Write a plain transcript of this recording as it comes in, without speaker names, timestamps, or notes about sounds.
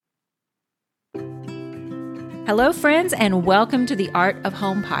Hello, friends, and welcome to the Art of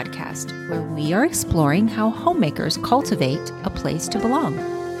Home podcast, where we are exploring how homemakers cultivate a place to belong.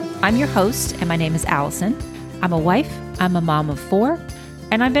 I'm your host, and my name is Allison. I'm a wife, I'm a mom of 4,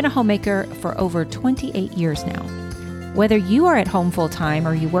 and I've been a homemaker for over 28 years now. Whether you are at home full-time,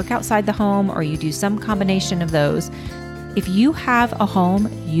 or you work outside the home, or you do some combination of those, if you have a home,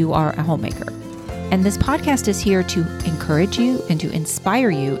 you are a homemaker. And this podcast is here to encourage you and to inspire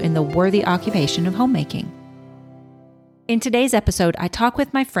you in the worthy occupation of homemaking. In today's episode, I talk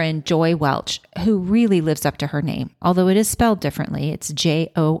with my friend Joy Welch, who really lives up to her name, although it is spelled differently. It's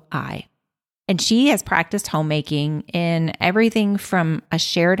J-O-I. And she has practiced homemaking in everything from a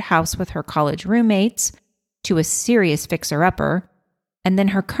shared house with her college roommates to a serious fixer-upper, and then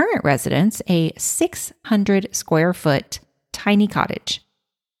her current residence, a 600 square foot tiny cottage.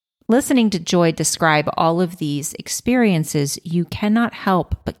 Listening to Joy describe all of these experiences, you cannot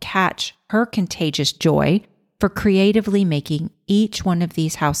help but catch her contagious joy for creatively making each one of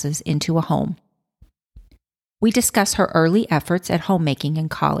these houses into a home. We discuss her early efforts at homemaking in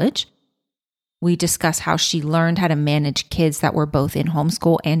college. We discuss how she learned how to manage kids that were both in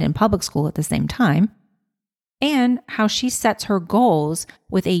homeschool and in public school at the same time, and how she sets her goals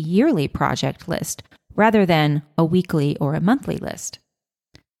with a yearly project list rather than a weekly or a monthly list.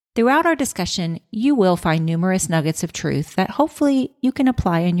 Throughout our discussion, you will find numerous nuggets of truth that hopefully you can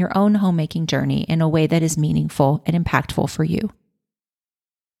apply in your own homemaking journey in a way that is meaningful and impactful for you.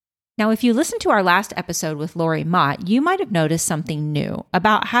 Now, if you listened to our last episode with Lori Mott, you might have noticed something new.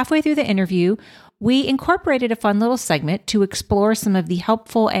 About halfway through the interview, we incorporated a fun little segment to explore some of the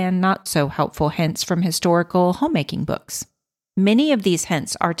helpful and not so helpful hints from historical homemaking books. Many of these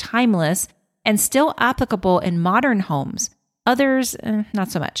hints are timeless and still applicable in modern homes. Others,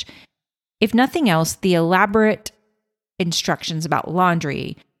 not so much. If nothing else, the elaborate instructions about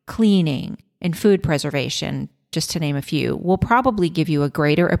laundry, cleaning, and food preservation, just to name a few, will probably give you a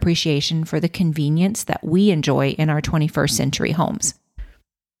greater appreciation for the convenience that we enjoy in our 21st century homes.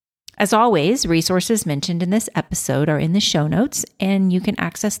 As always, resources mentioned in this episode are in the show notes, and you can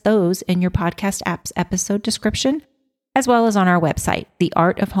access those in your podcast app's episode description, as well as on our website,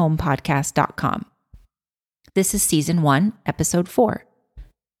 theartofhomepodcast.com. This is Season 1, Episode 4.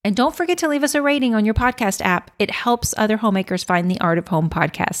 And don't forget to leave us a rating on your podcast app. It helps other homemakers find the Art of Home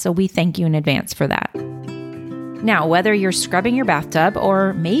podcast, so we thank you in advance for that. Now, whether you're scrubbing your bathtub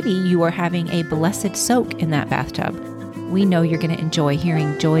or maybe you are having a blessed soak in that bathtub, we know you're going to enjoy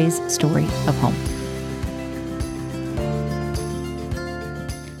hearing Joy's story of home.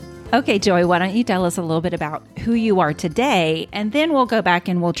 Okay, Joy, why don't you tell us a little bit about who you are today, and then we'll go back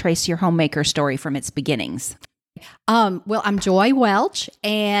and we'll trace your homemaker story from its beginnings. Well, I'm Joy Welch,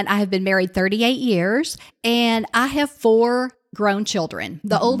 and I have been married 38 years, and I have 4 grown children.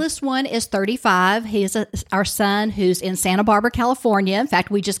 The oldest one is 35. He is our son who's in Santa Barbara, California. In fact,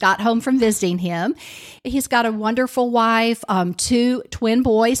 we just got home from visiting him. He's got a wonderful wife, 2 twin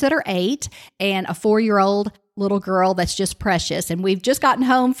boys that are 8, and a 4-year-old little girl that's just precious. And we've just gotten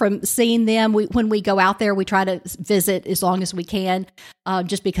home from seeing them. When we go out there, we try to visit as long as we can,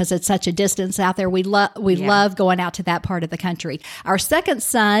 just because it's such a distance out there. We love going out to that part of the country. Our second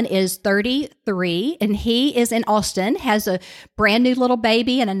son is 33, and he is in Austin, has a brand new little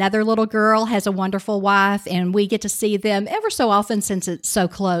baby, and another little girl, has a wonderful wife, and we get to see them ever so often since it's so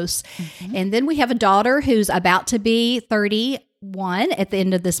close. Mm-hmm. And then we have a daughter who's about to be 31 at the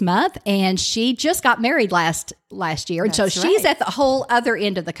end of this month, and she just got married last year. And so she's at the whole other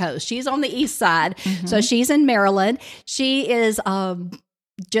end of the coast. She's on the east side. Mm-hmm. So she's in Maryland. She is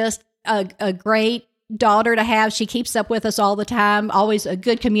just a great daughter to have. She keeps up with us all the time, always a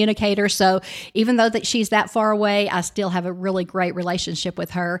good communicator. So even though that she's that far away, I still have a really great relationship with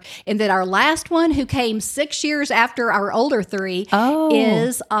her. And then our last one, who came 6 years after our older 3,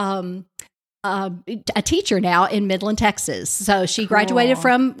 is a teacher now in Midland, Texas. So she graduated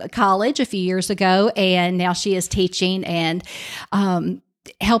from college a few years ago, and now she is teaching and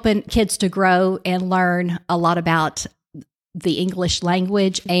helping kids to grow and learn a lot about the English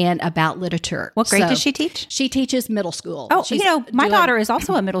language and about literature. What grade does she teach? She teaches middle school. Oh, my daughter is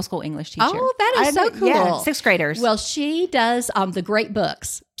also a middle school English teacher. Oh, that is so cool. Yeah, 6th graders. Well, she does the great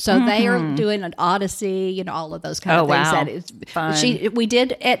books. So they are doing an Odyssey, all of those kind of things. Wow. That is fun. We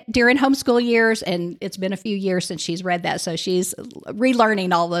did it during homeschool years, and it's been a few years since she's read that. So she's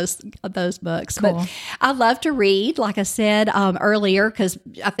relearning all those books. Cool. But I love to read, like I said earlier, because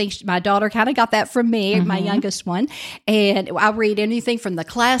I think my daughter kind of got that from me, my youngest one. And I read anything from the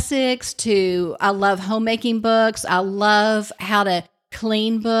classics to, I love homemaking books. I love how to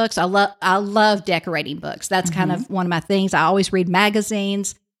clean books. I love decorating books. That's kind of one of my things. I always read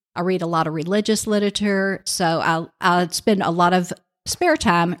magazines. I read a lot of religious literature. So I spend a lot of spare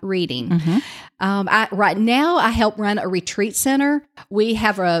time reading. Right now, I help run a retreat center. We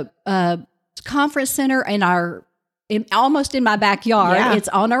have a conference center almost in my backyard. Yeah. It's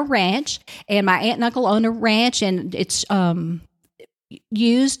on a ranch, and my aunt and uncle own a ranch, and it's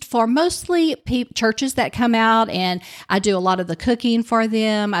used for mostly churches that come out, and I do a lot of the cooking for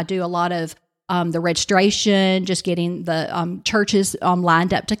them. I do a lot of the registration, just getting the churches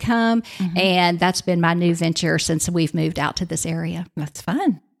lined up to come, and that's been my new venture since we've moved out to this area. That's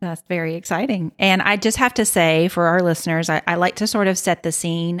fun. That's very exciting. And I just have to say for our listeners, I like to sort of set the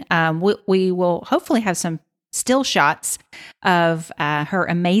scene. We will hopefully have some still shots of her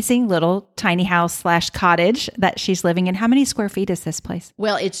amazing little tiny house / cottage that she's living in. How many square feet is this place?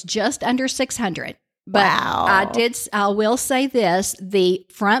 Well, it's just under 600. But wow. I will say this, the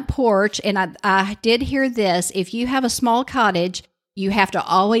front porch, and I did hear this, if you have a small cottage, you have to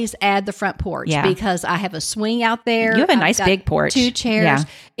always add the front porch because I have a swing out there. You have a nice big porch. 2 chairs. Yeah.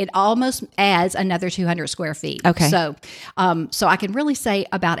 It almost adds another 200 square feet. Okay. So I can really say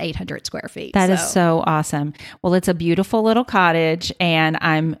about 800 square feet. That is so awesome. Well, it's a beautiful little cottage, and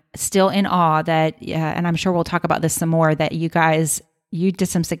I'm still in awe that, and I'm sure we'll talk about this some more, that you did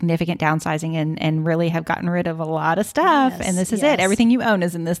some significant downsizing and really have gotten rid of a lot of stuff. Yes, and this is it. Everything you own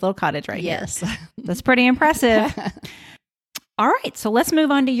is in this little cottage right here. Yes. That's pretty impressive. All right. So let's move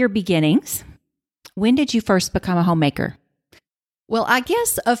on to your beginnings. When did you first become a homemaker? Well, I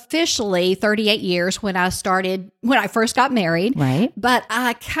guess officially 38 years when I first got married. Right. But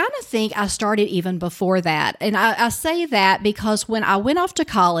I kind of think I started even before that. And I say that because when I went off to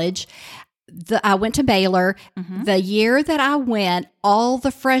college, I went to Baylor. The year that I went, all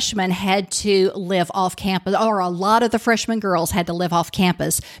the freshmen had to live off campus, or a lot of the freshman girls had to live off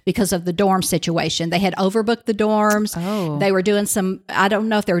campus because of the dorm situation. They had overbooked the dorms. Oh. They were doing I don't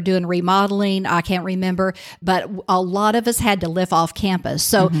know if they were doing remodeling. I can't remember, but a lot of us had to live off campus.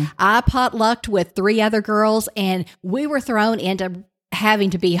 So I potlucked with 3 other girls, and we were thrown into having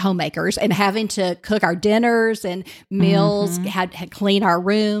to be homemakers and having to cook our dinners and meals, had clean our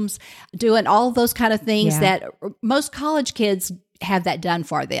rooms, doing all those kind of things that most college kids have that done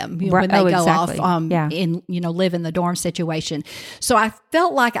for them when they go off and live in the dorm situation. So I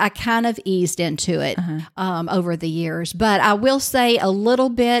felt like I kind of eased into it over the years, but I will say a little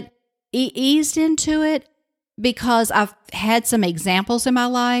bit eased into it because I've had some examples in my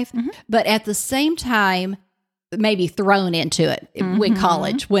life, but at the same time, maybe thrown into it with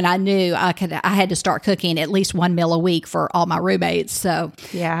college when I knew I had to start cooking at least 1 meal a week for all my roommates. So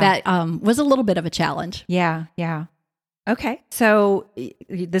that was a little bit of a challenge. Yeah. Yeah. Okay. So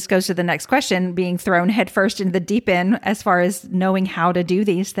this goes to the next question, being thrown headfirst into the deep end as far as knowing how to do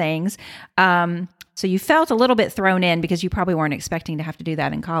these things. So you felt a little bit thrown in because you probably weren't expecting to have to do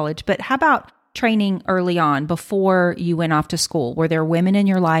that in college. But how about training early on before you went off to school? Were there women in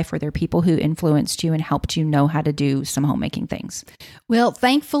your life? Were there people who influenced you and helped you know how to do some homemaking things? Well,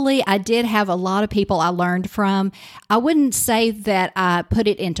 thankfully, I did have a lot of people I learned from. I wouldn't say that I put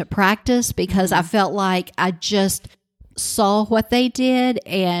it into practice because I felt like I just saw what they did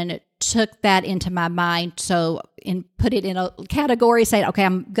and took that into my mind. So, and put it in a category, saying, okay,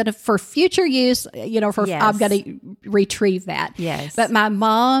 I'm going to, for future use, I'm going to retrieve that. Yes. But my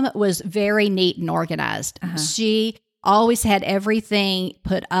mom was very neat and organized. She always had everything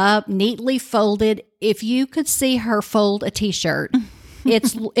put up, neatly folded. If you could see her fold a t-shirt,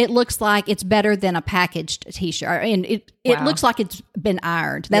 it looks like it's better than a packaged t-shirt, and it looks like it's been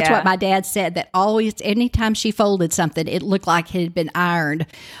ironed. That's what my dad said, that always, anytime she folded something, it looked like it had been ironed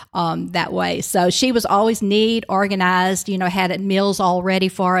that way. So she was always neat, organized, had meals all ready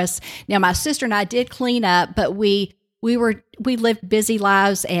for us. Now, my sister and I did clean up, but we lived busy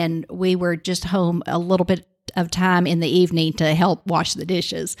lives, and we were just home a little bit of time in the evening to help wash the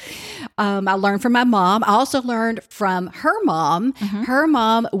dishes. I learned from my mom. I also learned from her mom. Her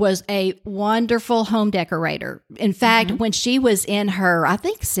mom was a wonderful home decorator. In fact, when she was in her, I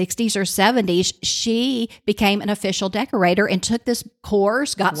think 60s or 70s, she became an official decorator and took this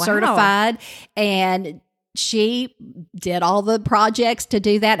course, got certified, and she did all the projects to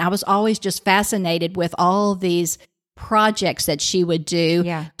do that. And I was always just fascinated with all these projects that she would do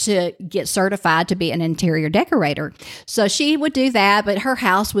to get certified to be an interior decorator. So she would do that, but her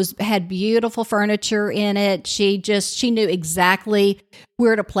house had beautiful furniture in it. She knew exactly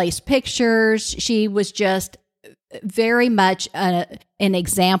where to place pictures. She was just very much an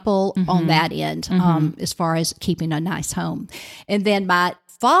example on that end, as far as keeping a nice home. And then my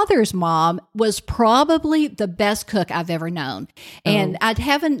father's mom was probably the best cook I've ever known. And I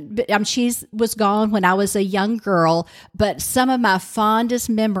haven't, she was gone when I was a young girl, but some of my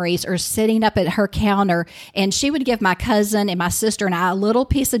fondest memories are sitting up at her counter, and she would give my cousin and my sister and I a little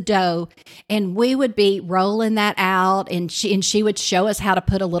piece of dough, and we would be rolling that out, and she would show us how to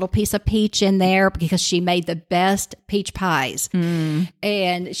put a little piece of peach in there because she made the best peach pies.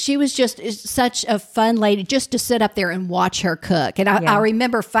 And she was just such a fun lady just to sit up there and watch her cook. And I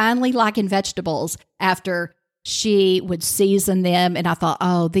remember finally liking vegetables after she would season them. And I thought,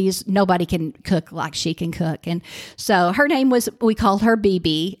 nobody can cook like she can cook. And so her name we called her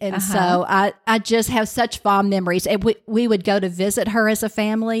BB. And so I just have such fond memories. And we would go to visit her as a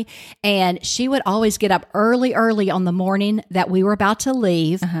family, and she would always get up early on the morning that we were about to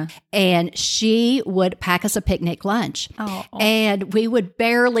leave. And she would pack us a picnic lunch. And we would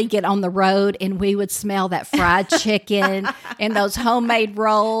barely get on the road, and we would smell that fried chicken and those homemade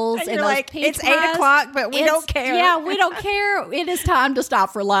rolls. And you're like, it's 8 o'clock, but we don't care. Yeah, we don't care. It is time to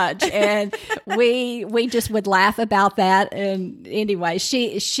stop for lunch. And we just would laugh about that. And anyway,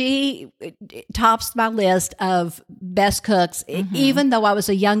 she tops my list of best cooks, even though I was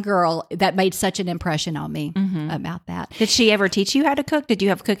a young girl. That made such an impression on me about that. Did she ever teach you how to cook? Did you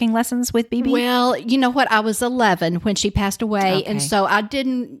have cooking lessons with BB? Well, you know what? I was 11 when she passed away. And so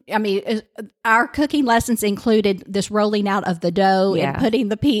our cooking lessons included this rolling out of the dough and putting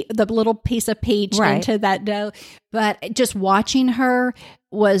the little piece of peach into that dough. But just watching her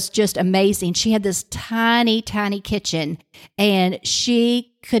was just amazing. She had this tiny, tiny kitchen, and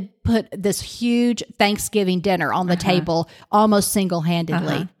she could put this huge Thanksgiving dinner on the table almost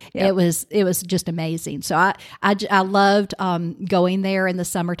single-handedly. It was just amazing. So I loved going there in the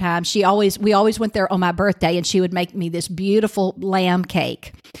summertime. We always went there on my birthday, and she would make me this beautiful lamb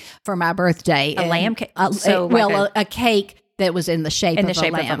cake for my birthday. Lamb cake? A cake that was in the shape of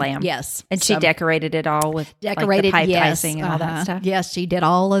a lamb. Yes. And she decorated it all with like the pipe icing and all that stuff? Yes, she did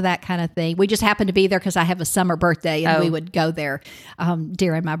all of that kind of thing. We just happened to be there because I have a summer birthday, and we would go there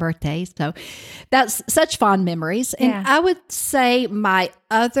during my birthday. So that's such fond memories. And I would say my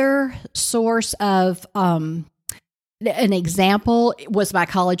other source of an example was my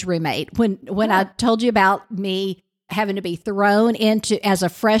college roommate. When I told you about me having to be thrown into, as a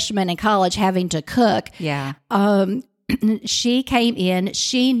freshman in college, having to cook. She came in,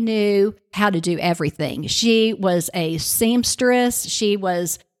 she knew how to do everything. She was a seamstress. She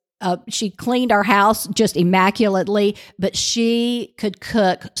cleaned our house just immaculately, but she could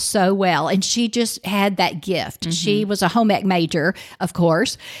cook so well. And she just had that gift. She was a home ec major, of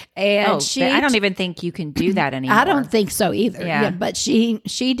course. And I don't even think you can do that anymore. I don't think so either. Yeah, but she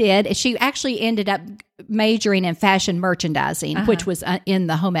did. She actually ended up majoring in fashion merchandising, which was in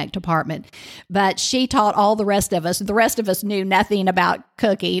the home ec department. But she taught all the rest of us. The rest of us knew nothing about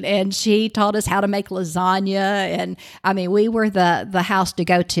cooking, and she taught us how to make lasagna. And I mean, we were the house to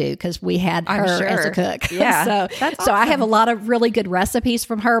go to because we had her as a cook. Yeah, so awesome. I have a lot of really good recipes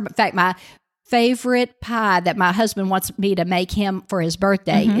from her. In fact, my favorite pie that my husband wants me to make him for his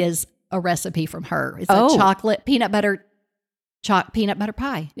birthday is a recipe from her. It's a chocolate peanut butter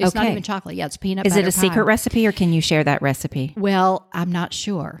pie. It's not even chocolate. Yeah, it's peanut butter pie. Is it a secret recipe, or can you share that recipe? Well, I'm not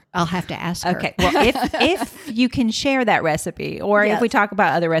sure. I'll have to ask her. Okay. Well, if you can share that recipe, or if we talk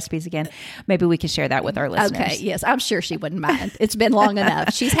about other recipes again, maybe we can share that with our listeners. Okay. Yes, I'm sure she wouldn't mind. It's been long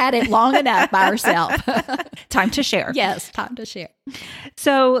enough. She's had it long enough by herself. Time to share. Yes, time to share.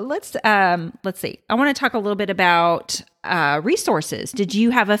 So let's see. I want to talk a little bit about resources. Did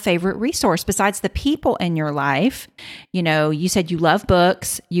you have a favorite resource besides the people in your life? You know, you said you love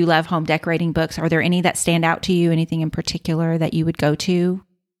books, you love home decorating books. Are there any that stand out to you? Anything in particular that you would go to?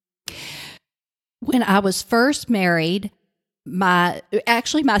 When I was first married, my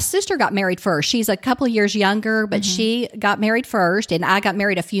sister got married first. She's a couple of years younger, but she got married first, and I got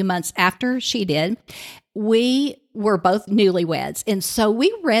married a few months after she did. We were both newlyweds. And so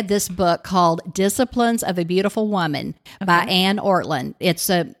we read this book called Disciplines of a Beautiful Woman by Anne Ortland. It's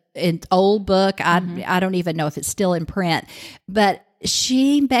an old book. I don't even know if it's still in print, but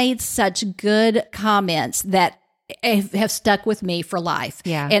she made such good comments that have stuck with me for life.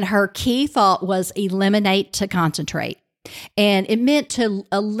 Yeah. And her key thought was eliminate to concentrate. And it meant to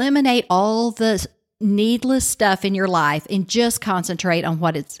eliminate all the needless stuff in your life and just concentrate on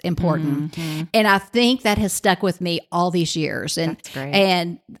what is important. And I think that has stuck with me all these years. And that's great.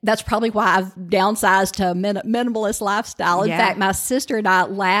 And that's probably why I've downsized to a minimalist lifestyle. In fact, my sister and I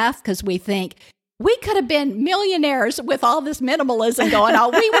laugh because we think we could have been millionaires with all this minimalism going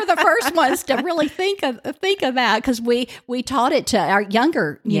on. We were the first ones to really think of that because we taught it to our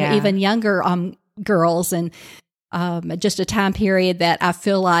younger, even younger girls. And just a time period that I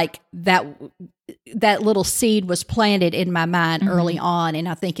feel like that little seed was planted in my mind early on, and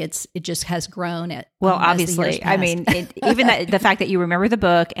I think it just has grown. Well, obviously, I mean, even the fact that you remember the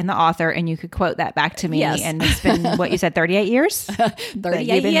book and the author, and you could quote that back to me, and it's been what you said, 38 years. 38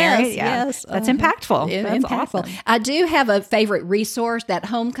 years, married? Yes, that's impactful. That's impactful. Awesome. I do have a favorite resource, that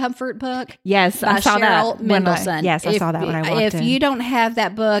Home Comfort book. Yes, I saw Cheryl that. Mendelson. I saw that when I walked in. If you don't have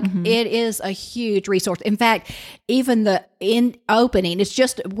that book, it is a huge resource. In fact, even the opening, it's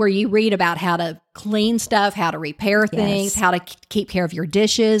just where you read about how to clean stuff, how to repair things, how to keep care of your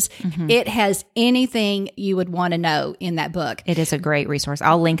dishes. It has anything you would want to know in that book. It is a great resource.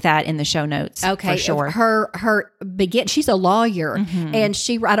 I'll link that in the show notes. Okay, for sure. She's a lawyer, and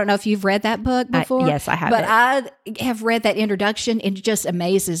I don't know if you've read that book before. Yes, I have. But I have read that introduction, and it just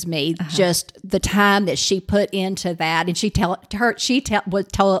amazes me just the time that she put into that. And she tells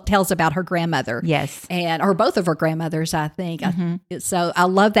about her grandmother. Yes, or both of her grandmothers, I think. So I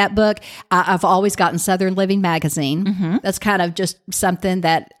love that book. I've always gotten Southern Living magazine. That's kind of just something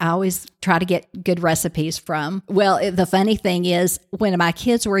that I always try to get good recipes from. Well, the funny thing is, when my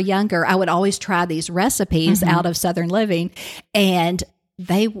kids were younger, I would always try these recipes out of Southern Living, and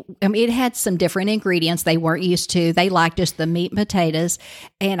it had some different ingredients they weren't used to. They liked just the meat and potatoes,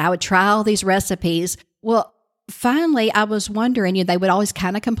 and I would try all these recipes. Well, finally, I was wondering, they would always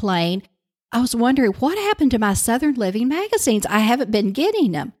kind of complain. I was wondering, what happened to my Southern Living magazines? I haven't been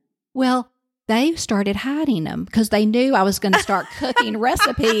getting them. Well, they started hiding them because they knew I was going to start cooking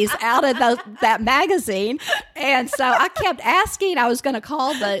recipes out of that magazine. And so I kept asking. I was going to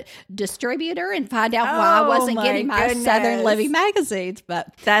call the distributor and find out why I wasn't getting my Southern Living magazines.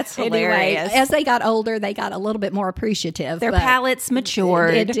 But that's hilarious. Anyway, as they got older, they got a little bit more appreciative. Their palates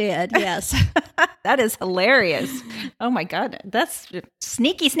matured. It did, yes. That is hilarious. Oh my God. That's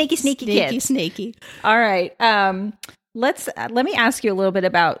sneaky kids. Sneaky. All right. Let me ask you a little bit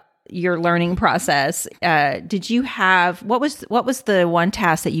about your learning process. Did you have, what was the one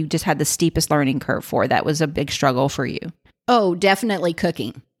task that you just had the steepest learning curve for that was a big struggle for you? Oh, definitely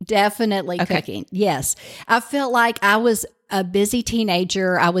cooking. Cooking. Yes. I felt like I was a busy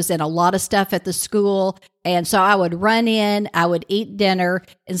teenager. I was in a lot of stuff at the school. And so I would run in, I would eat dinner,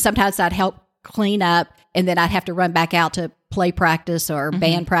 and sometimes I'd help clean up, and then I'd have to run back out to play practice or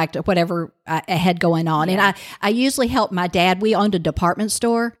band practice, whatever I had going on. Yeah. And I usually helped my dad. We owned a department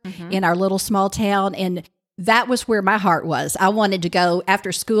store in our little small town, and that was where my heart was. I wanted to go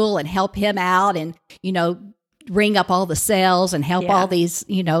after school and help him out and, ring up all the sales and help all these,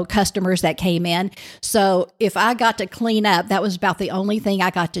 customers that came in. So if I got to clean up, that was about the only thing I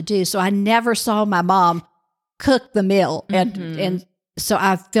got to do. So I never saw my mom cook the meal. And so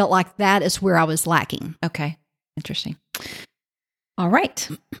I felt like that is where I was lacking. Okay. Interesting. All right.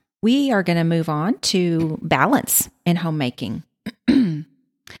 We are going to move on to balance in homemaking.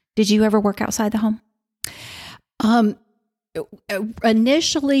 Did you ever work outside the home?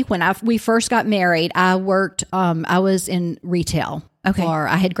 Initially, when we first got married, I worked, I was in retail. Okay. Or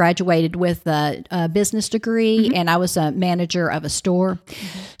I had graduated with a business degree, and I was a manager of a store.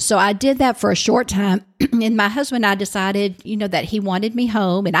 So I did that for a short time. And my husband and I decided, that he wanted me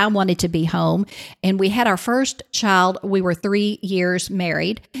home and I wanted to be home. And we had our first child. We were 3 years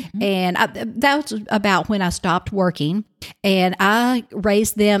married. And that was about when I stopped working. And I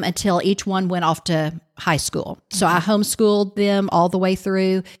raised them until each one went off to high school. So I homeschooled them all the way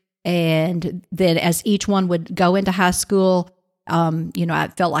through. And then as each one would go into high school, I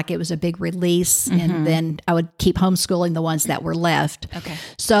felt like it was a big release, and then I would keep homeschooling the ones that were left. Okay.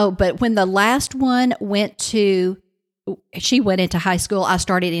 So, but when the last one she went into high school, I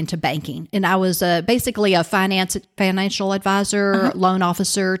started into banking, and I was basically a financial advisor, loan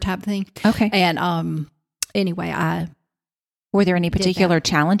officer type thing. Okay. And anyway, were there any particular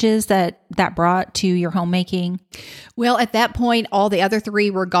challenges that brought to your homemaking? Well, at that point, all the other three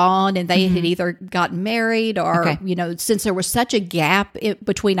were gone, and they had either gotten married or, since there was such a gap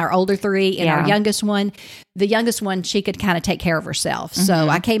between our older three and our youngest one, the youngest one, she could kind of take care of herself. So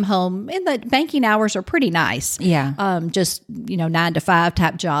I came home, and the banking hours are pretty nice. Yeah. Just, 9 to 5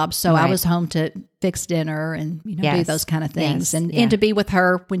 type jobs. So I was home to fix dinner and, do those kind of things and to be with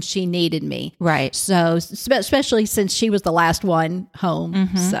her when she needed me. Right. So, especially since she was the last one home.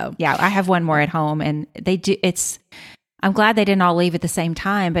 So, yeah, I have one more at home, and I'm glad they didn't all leave at the same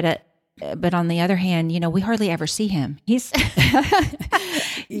time, but on the other hand, we hardly ever see him. He's,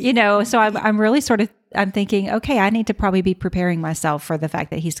 so I'm really sort of I'm thinking, okay, I need to probably be preparing myself for the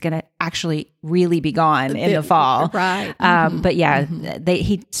fact that he's going to actually really be gone in the fall. Right. But yeah,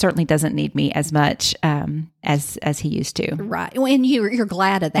 he certainly doesn't need me as much as he used to. Right. And you're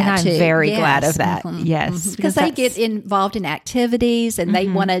glad of that, and I'm too. very glad of that. Yes. Because they get involved in activities and they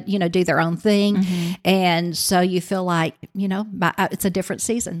want to, do their own thing. And so you feel like, it's a different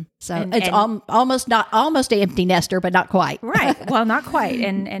season. So it's almost an empty nester, but not quite. Right. Well, not quite.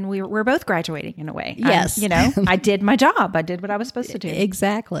 And we're both graduating in a way. Yes. I did my job. I did what I was supposed to do.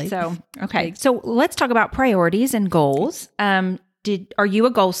 Exactly. So, okay. So let's talk about priorities and goals. Are you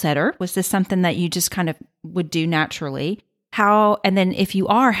a goal setter? Was this something that you just kind of would do naturally? And then if you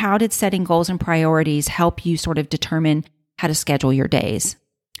are, how did setting goals and priorities help you sort of determine how to schedule your days?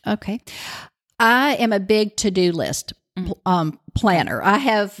 Okay. I am a big to-do list planner. I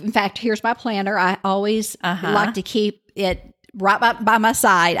have, in fact, here's my planner. I always like to keep it right by my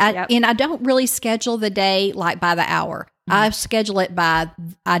side. And I don't really schedule the day like by the hour. I schedule it by,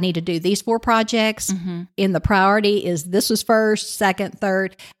 I need to do these 4 projects. In the priority is this was first, second,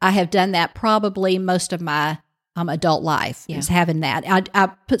 third. I have done that probably most of my adult life is having that.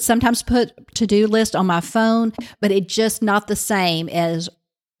 I sometimes put to-do list on my phone, but it's just not the same as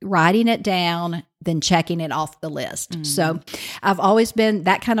writing it down, then checking it off the list. So I've always been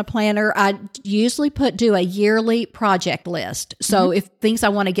that kind of planner. I usually do a yearly project list. So if things I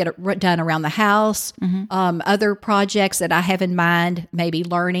want to get done around the house, other projects that I have in mind, maybe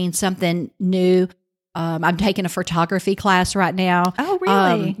learning something new. I'm taking a photography class right now. Oh,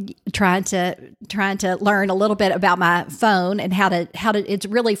 really? Trying to learn a little bit about my phone and how to it's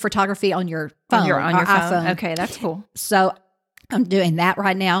really photography on your phone. On your phone. iPhone. Okay, that's cool. So I'm doing that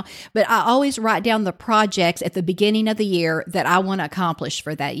right now, but I always write down the projects at the beginning of the year that I want to accomplish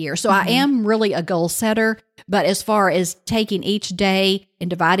for that year. So I am really a goal setter, but as far as taking each day and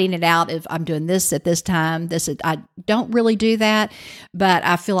dividing it out, if I'm doing this at this time, I don't really do that, but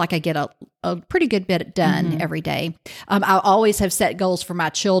I feel like I get a pretty good bit done every day. I always have set goals for my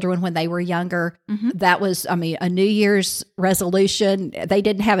children when they were younger. That was, a New Year's resolution. They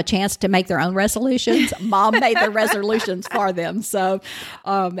didn't have a chance to make their own resolutions. Mom made their resolutions for them. So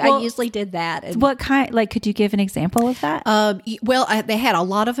I usually did that. And, what kind, could you give an example of that? They had a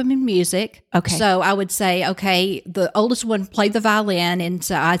lot of them in music. Okay. So I would say, okay, the oldest one played the violin. And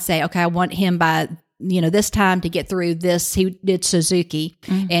so I'd say, okay, I want him by this time to get through this. He did Suzuki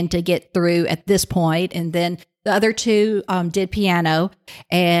and to get through at this point. And then the other 2 did piano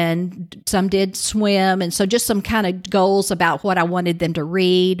and some did swim. And so just some kind of goals about what I wanted them to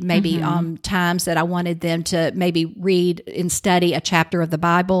read, maybe times that I wanted them to maybe read and study a chapter of the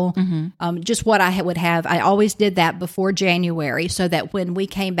Bible, just what I would have. I always did that before January so that when we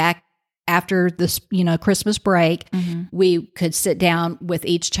came back after this, Christmas break, we could sit down with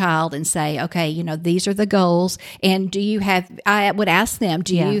each child and say, okay, these are the goals. And I would ask them,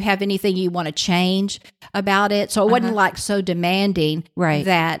 do you have anything you want to change about it? So it wasn't so demanding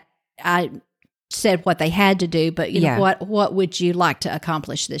that I said what they had to do, but what would you like to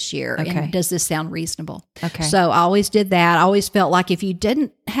accomplish this year? Okay. And does this sound reasonable? Okay. So I always did that. I always felt like if you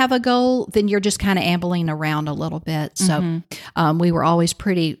didn't have a goal, then you're just kind of ambling around a little bit. So we were always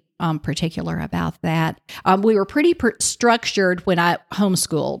pretty particular about that. We were pretty structured when I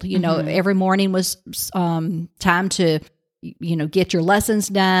homeschooled. Every morning was time to, get your lessons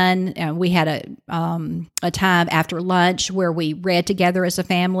done. And we had a time after lunch where we read together as a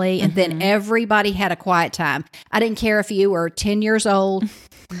family, and then everybody had a quiet time. I didn't care if you were 10 years old,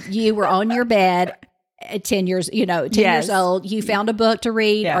 you were on your bed. At 10 years, 10 years old, you found a book to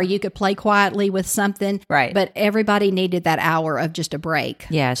read or you could play quietly with something. Right. But everybody needed that hour of just a break.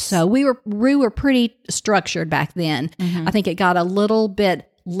 Yes. So we were pretty structured back then. I think it got a little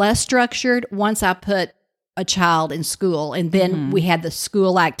bit less structured once I put a child in school, and then we had the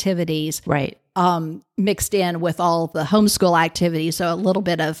school activities mixed in with all the homeschool activities. So a little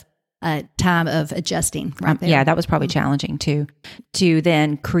bit of time of adjusting right there. Yeah, that was probably challenging too, to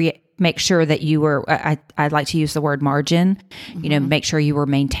then make sure that you were, I'd like to use the word margin, make sure you were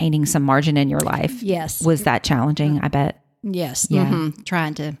maintaining some margin in your life. Yes. Was that challenging? I bet. Yes. Yeah.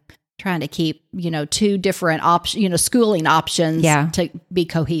 Trying to keep, 2 different options, schooling options to be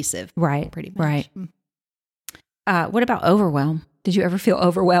cohesive. Right. Pretty much. Right. What about overwhelm? Did you ever feel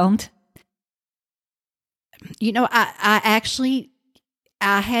overwhelmed?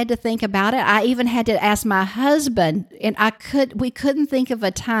 I had to think about it. I even had to ask my husband, and we couldn't think of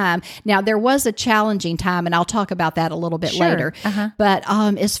a time. Now, there was a challenging time, and I'll talk about that a little bit later. But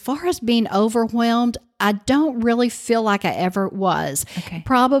as far as being overwhelmed, I don't really feel like I ever was. Okay.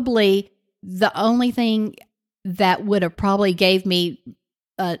 Probably the only thing that would have probably gave me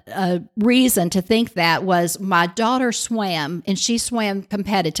a reason to think that was my daughter swam, and she swam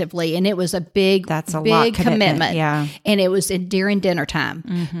competitively, and it was a big commitment. Yeah. And it was during dinner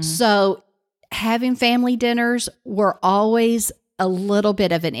time. So having family dinners were always a little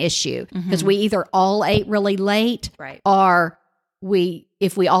bit of an issue because we either all ate really late, or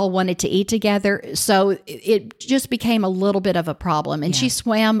if we all wanted to eat together. So it just became a little bit of a problem. And she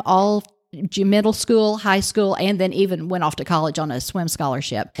swam all middle school, high school, and then even went off to college on a swim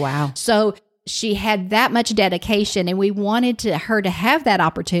scholarship. Wow. So she had that much dedication, and we wanted her to have that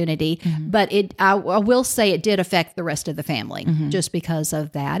opportunity. But I will say it did affect the rest of the family just because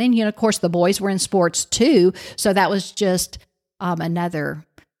of that. And, of course, the boys were in sports too. So that was just another,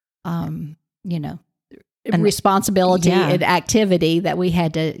 responsibility and activity that we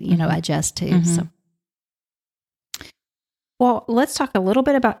had to, adjust to. So. Well, let's talk a little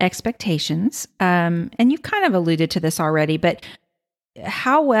bit about expectations. And you've kind of alluded to this already, but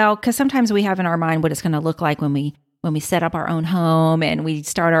how well, because sometimes we have in our mind what it's going to look like when we set up our own home and we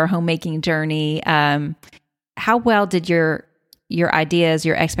start our homemaking journey. How well did your ideas,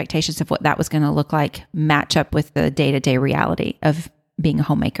 your expectations of what that was going to look like match up with the day-to-day reality of being a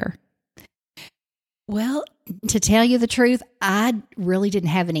homemaker? Well, to tell you the truth, I really didn't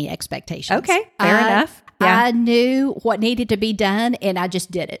have any expectations. Okay, fair enough. Yeah. I knew what needed to be done, and I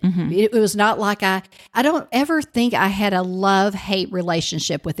just did it. It was not like I don't ever think I had a love-hate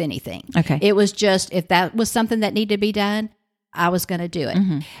relationship with anything. Okay. It was just, if that was something that needed to be done, I was going to do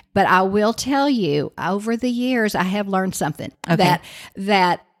it. But I will tell you, over the years, I have learned something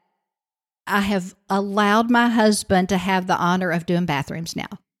that I have allowed my husband to have the honor of doing bathrooms now.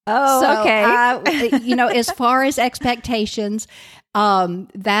 Oh, so okay. As far as expectations,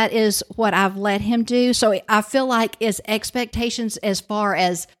 that is what I've let him do. So I feel like his expectations as far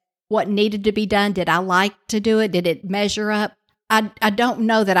as what needed to be done, did I like to do it? Did it measure up? I don't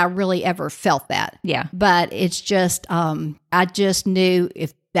know that I really ever felt that. Yeah. But it's just, I just knew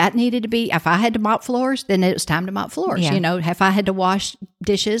if that needed to be, if I had to mop floors, then it was time to mop floors. Yeah. If I had to wash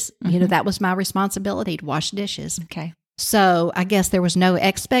dishes, that was my responsibility to wash dishes. Okay. So I guess there was no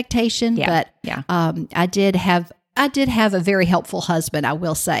expectation, but I did have a very helpful husband, I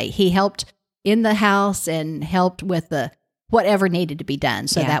will say. He helped in the house and helped with whatever needed to be done.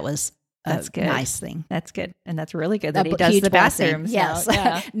 So that was a nice thing. That's good. And that's really good that he does the bathrooms. Yes.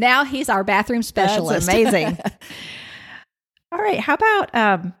 Now he's our bathroom specialist. That's amazing. All right. How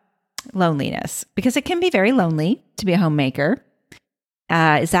about loneliness? Because it can be very lonely to be a homemaker.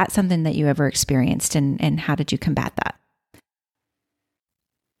 Is that something that you ever experienced, and how did you combat that?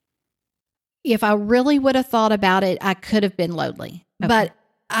 If I really would have thought about it, I could have been lonely. Okay. But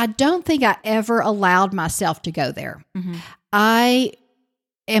I don't think I ever allowed myself to go there. I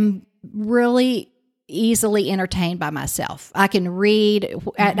am really easily entertained by myself. I can read,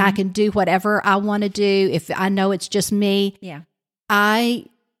 and I can do whatever I want to do. If I know it's just me,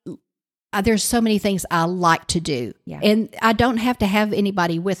 there's so many things I like to do, and I don't have to have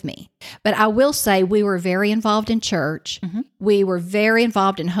anybody with me. But I will say we were very involved in church. We were very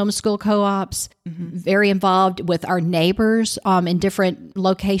involved in homeschool co-ops, very involved with our neighbors in different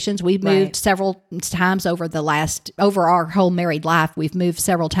locations. We've moved several times over our whole married life. We've moved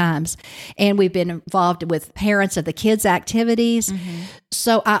several times, and we've been involved with parents of the kids' activities.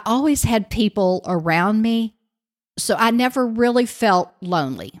 So I always had people around me. So I never really felt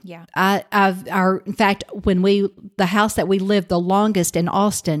lonely. Yeah. In fact, when the house that we lived the longest in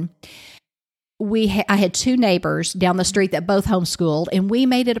Austin, I had two neighbors down the street that both homeschooled, and we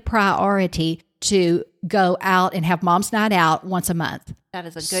made it a priority to go out and have mom's night out once a month. That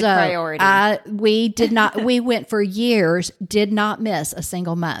is a good priority. We went for years, did not miss a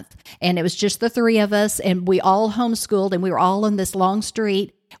single month. And it was just the three of us, and we all homeschooled, and we were all on this long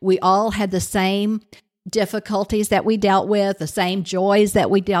street. We all had the same difficulties that we dealt with, the same joys that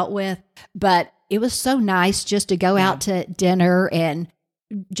we dealt with. But it was so nice just to go out to dinner and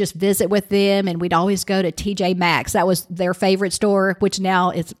just visit with them. And we'd always go to TJ Maxx. That was their favorite store, which now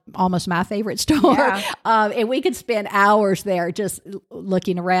is almost my favorite store. Yeah. And we could spend hours there just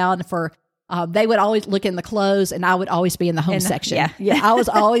looking around for, they would always look in the clothes, and I would always be in the home section. I was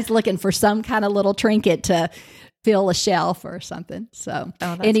always looking for some kind of little trinket to fill a shelf or something. So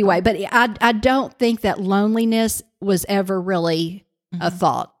anyway, fun. But I don't think that loneliness was ever really a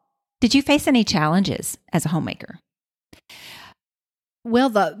thought. Did you face any challenges as a homemaker? Well,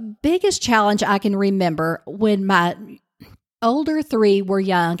 the biggest challenge I can remember when my older three were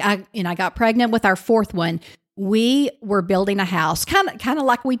young, I got pregnant with our fourth one. We were building a house, kind of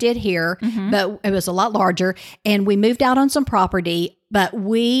like we did here, but it was a lot larger. And we moved out on some property, but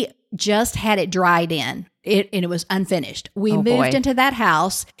we just had it dried in. it was unfinished. We Oh, moved boy. into that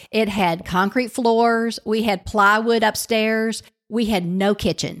house. It had concrete floors. We had plywood upstairs. We had no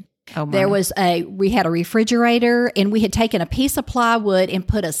kitchen. Oh, my. We had a refrigerator, and we had taken a piece of plywood and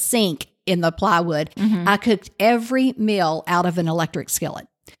put a sink in the plywood. I cooked every meal out of an electric skillet.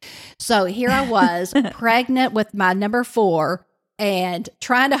 So here I was, pregnant with my number 4 and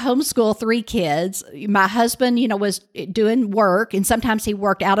trying to homeschool 3 kids. My husband, was doing work, and sometimes he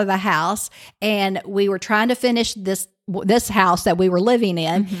worked out of the house, and we were trying to finish this house that we were living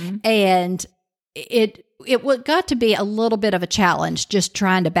in. And it got to be a little bit of a challenge just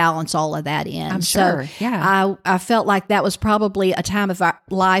trying to balance all of that in. I'm sure. Yeah. I felt like that was probably a time of our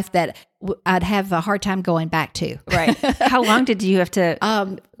life that I'd have a hard time going back to. Right. How long did you have to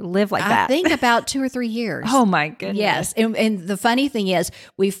live like that? I think about 2 or 3 years. Oh, my goodness. Yes. And the funny thing is,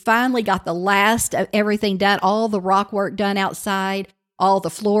 we finally got the last of everything done, all the rock work done outside, all the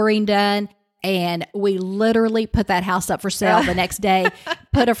flooring done. And we literally put that house up for sale the next day,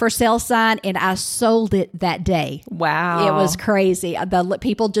 put a for sale sign, and I sold it that day. Wow. It was crazy. The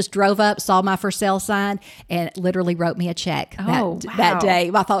people just drove up, saw my for sale sign, and literally wrote me a check that day.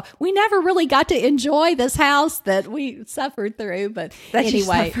 I thought, we never really got to enjoy this house that we suffered through. But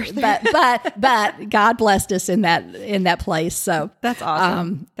anyway, but God blessed us in that place. So that's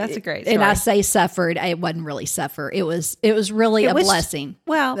awesome. That's a great story. And I say suffered, it wasn't really suffer. It was really a blessing.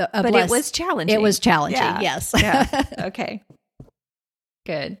 Well, but it was challenging. It was challenging, Yeah. yes. Yeah. Okay.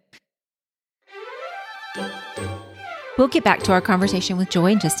 Good. We'll get back to our conversation with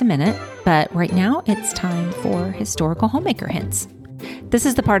Joy in just a minute, but right now it's time for historical homemaker hints. This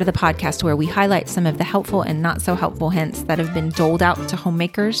is the part of the podcast where we highlight some of the helpful and not so helpful hints that have been doled out to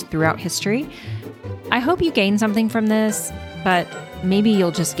homemakers throughout history. I hope you gain something from this, but maybe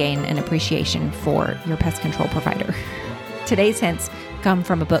you'll just gain an appreciation for your pest control provider. Today's hints come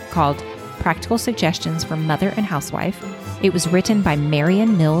from a book called Practical Suggestions for Mother and Housewife. It was written by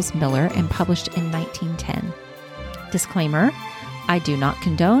Marion Mills Miller and published in 1910. Disclaimer, I do not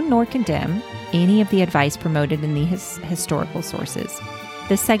condone nor condemn any of the advice promoted in these historical sources.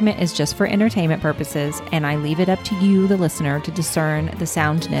 This segment is just for entertainment purposes, and I leave it up to you, the listener, to discern the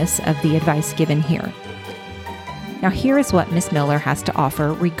soundness of the advice given here. Now, here is what Miss Miller has to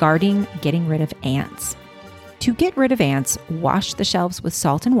offer regarding getting rid of ants. To get rid of ants, wash the shelves with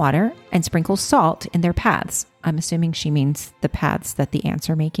salt and water and sprinkle salt in their paths. I'm assuming she means the paths that the ants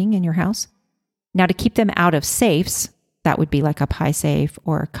are making in your house. Now, to keep them out of safes, that would be like a pie safe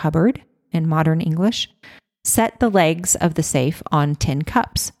or a cupboard in modern English, set the legs of the safe on tin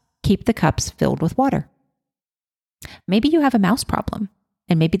cups. Keep the cups filled with water. Maybe you have a mouse problem,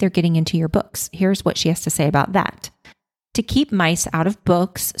 and maybe they're getting into your books. Here's what she has to say about that. To keep mice out of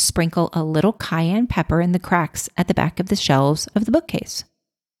books, sprinkle a little cayenne pepper in the cracks at the back of the shelves of the bookcase.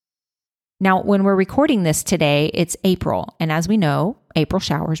 Now, when we're recording this today, it's April, and as we know, April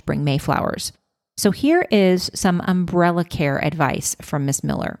showers bring May flowers. So here is some umbrella care advice from Miss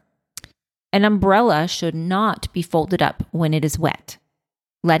Miller. An umbrella should not be folded up when it is wet.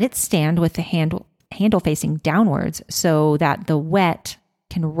 Let it stand with the handle facing downwards so that the wet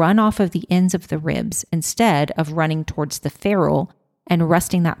can run off of the ends of the ribs instead of running towards the ferrule and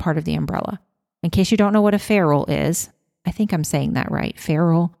rusting that part of the umbrella. In case you don't know what a ferrule is, I think I'm saying that right.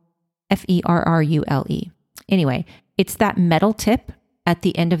 Ferrule, Ferrule. Anyway, it's that metal tip at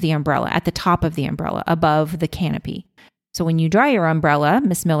the end of the umbrella, at the top of the umbrella, above the canopy. So when you dry your umbrella,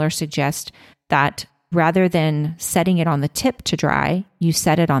 Miss Miller suggests that rather than setting it on the tip to dry, you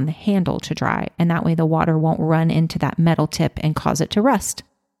set it on the handle to dry, and that way the water won't run into that metal tip and cause it to rust.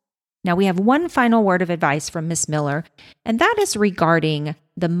 Now, we have one final word of advice from Miss Miller, and that is regarding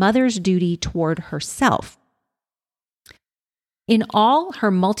the mother's duty toward herself. In all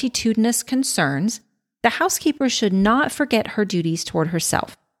her multitudinous concerns, the housekeeper should not forget her duties toward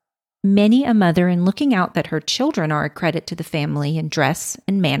herself. Many a mother, in looking out that her children are a credit to the family in dress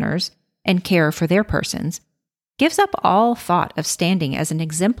and manners and care for their persons, gives up all thought of standing as an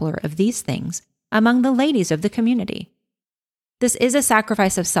exemplar of these things among the ladies of the community. This is a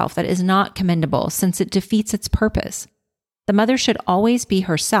sacrifice of self that is not commendable, since it defeats its purpose. The mother should always be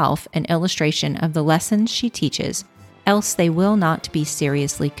herself an illustration of the lessons she teaches, else they will not be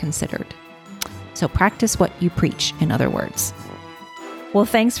seriously considered. So practice what you preach, in other words. Well,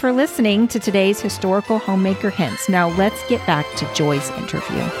 thanks for listening to today's Historical Homemaker Hints. Now let's get back to Joy's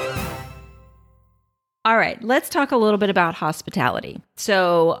interview. All right, let's talk a little bit about hospitality.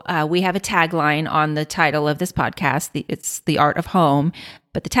 So we have a tagline on the title of this podcast. It's The Art of Home,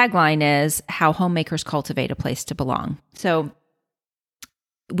 but the tagline is How Homemakers Cultivate a Place to Belong. So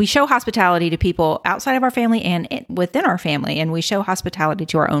we show hospitality to people outside of our family and within our family, and we show hospitality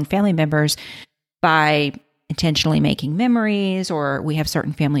to our own family members by intentionally making memories, or we have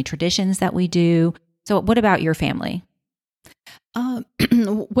certain family traditions that we do. So what about your family?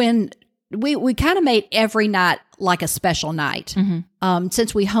 When we kind of made every night like a special night.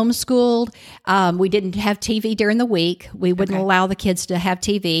 Since we homeschooled, we didn't have TV during the week. We wouldn't allow the kids to have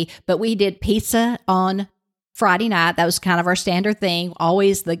TV, but we did pizza on Friday night. That was kind of our standard thing.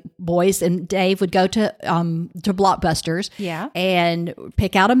 Always the boys and Dave would go to Blockbusters, and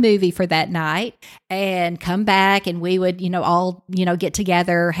pick out a movie for that night, and come back, and we would, all get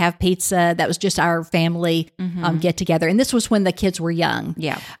together, have pizza. That was just our family get together. And this was when the kids were young.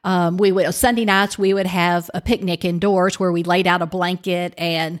 We would Sunday nights we would have a picnic indoors where we laid out a blanket,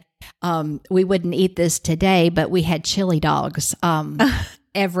 and we wouldn't eat this today, but we had chili dogs.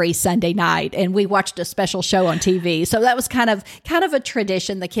 Every Sunday night, and we watched a special show on TV. So that was kind of a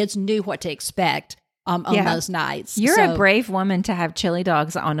tradition. The kids knew what to expect on those nights. You're a brave woman to have chili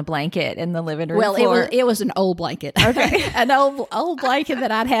dogs on a blanket in the living room floor. Well, it was an old blanket. Okay. An old blanket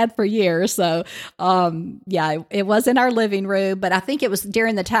that I'd had for years. So, it was in our living room, but I think it was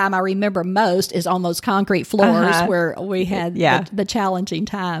during the time I remember most is on those concrete floors where we had the challenging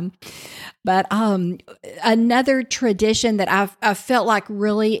time. But another tradition that I felt like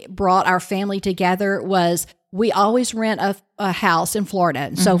really brought our family together was we always rent a house in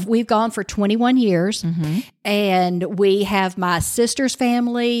Florida. So we've gone for 21 years, and we have my sister's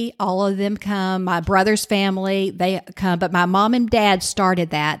family, all of them come, my brother's family, they come, but my mom and dad started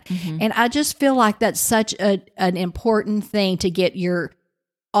that. And I just feel like that's such an important thing to get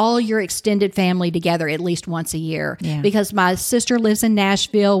all your extended family together at least once a year, because my sister lives in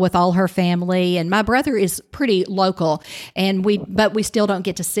Nashville with all her family, and my brother is pretty local, but we still don't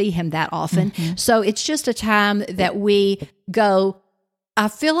get to see him that often. So it's just a time that we go, I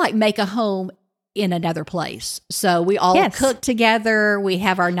feel like, make a home in another place. So we all cook together. We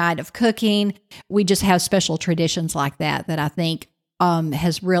have our night of cooking. We just have special traditions like that I think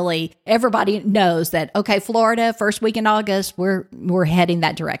has really, everybody knows that, okay, Florida, first week in August, we're heading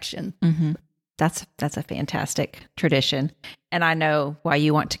that direction. That's a fantastic tradition. And I know why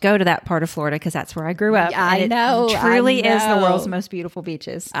you want to go to that part of Florida, because that's where I grew up. I know. It truly is the world's most beautiful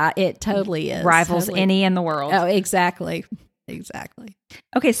beaches. It totally is. Rivals any in the world. Oh, exactly.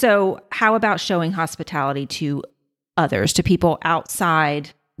 Okay, so how about showing hospitality to others, to people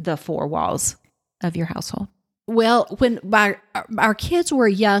outside the four walls of your household? Well, when our kids were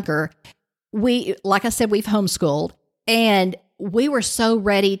younger, like I said, we've homeschooled, and we were so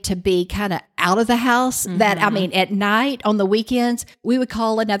ready to be kind of out of the house that, at night on the weekends, we would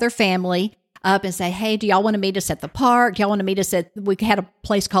call another family up and say, hey, do y'all want to meet us at the park? Do y'all want to meet us we had a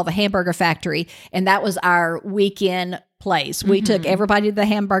place called the Hamburger Factory, and that was our weekend place. We took everybody to the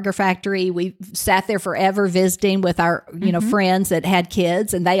Hamburger Factory. We sat there forever visiting with our, friends that had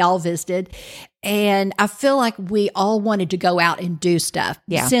kids, and they all visited. And I feel like we all wanted to go out and do stuff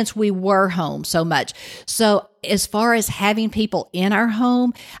since we were home so much. So as far as having people in our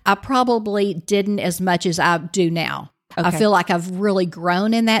home, I probably didn't as much as I do now. Okay. I feel like I've really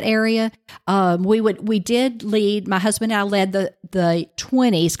grown in that area. We did lead, my husband and I led the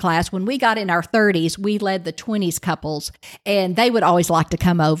 20s class. When we got in our 30s, we led the 20s couples, and they would always like to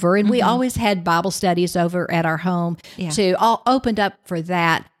come over. And we always had Bible studies over at our home too, all opened up for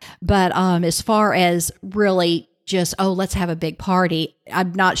that. But as far as really just, let's have a big party,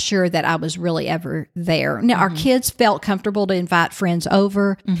 I'm not sure that I was really ever there. Now, our kids felt comfortable to invite friends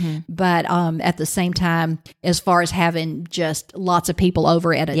over, but at the same time, as far as having just lots of people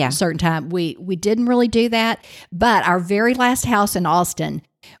over at a certain time, we didn't really do that. But our very last house in Austin,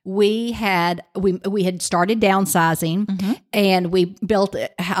 we had started downsizing, and we built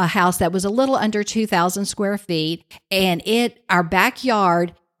a house that was a little under 2,000 square feet, and our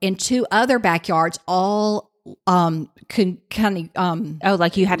backyard and two other backyards all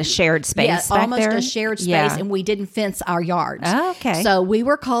like you had a shared space back almost there? A shared space, and we didn't fence our yards. Oh, okay. So we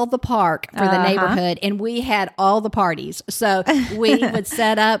were called the park for the neighborhood, and we had all the parties. So we would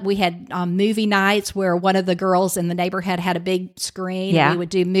set up, we had movie nights where one of the girls in the neighborhood had a big screen. We would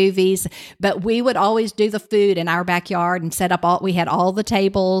do movies, but we would always do the food in our backyard and set up we had all the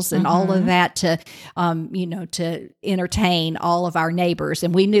tables and all of that to, to entertain all of our neighbors.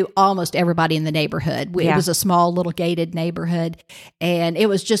 And we knew almost everybody in the neighborhood. It was a small little gated neighborhood, and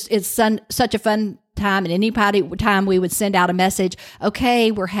it's such a fun time. And any time we would send out a message,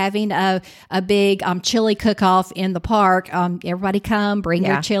 okay, we're having a big chili cook-off in the park. Everybody come, bring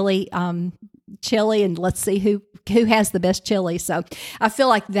your chili, and let's see who has the best chili. So I feel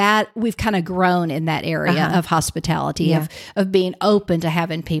like that we've kind of grown in that area of hospitality, of being open to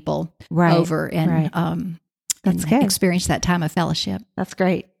having people over and that's good. Experience that time of fellowship. That's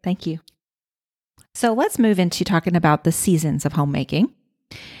great. Thank you. So let's move into talking about the seasons of homemaking.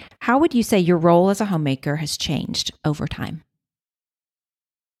 How would you say your role as a homemaker has changed over time?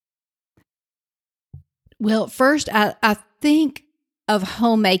 Well, first, I think of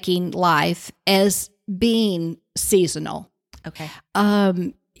homemaking life as being seasonal. Okay.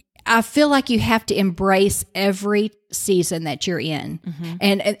 I feel like you have to embrace every season that you're in. Mm-hmm.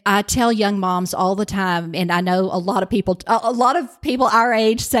 And I tell young moms all the time, and I know a lot of people our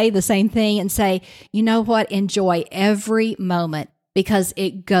age say the same thing and say, you know what, enjoy every moment because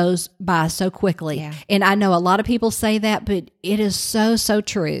it goes by so quickly. Yeah. And I know a lot of people say that, but it is so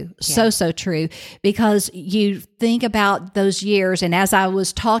true. Yeah. So true. Because you think about those years, and as I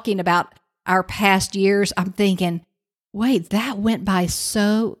was talking about our past years, I'm thinking, wait, that went by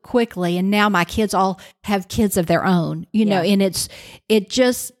so quickly. And now my kids all have kids of their own, you know, and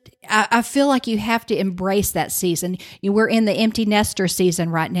I feel like you have to embrace that season. We're in the empty nester season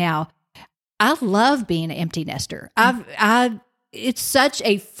right now. I love being an empty nester. It's such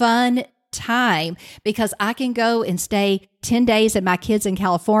a fun time because I can go and stay 10 days at my kids in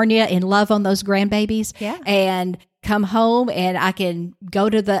California and love on those grandbabies and come home, and I can go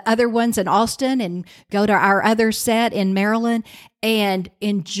to the other ones in Austin and go to our other set in Maryland and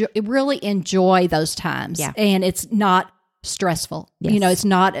really enjoy those times. Yeah. And it's not stressful. Yes. You know, it's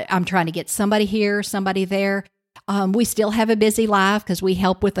not, I'm trying to get somebody here, somebody there. We still have a busy life because we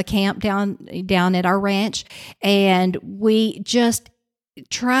help with the camp down at our ranch, and we just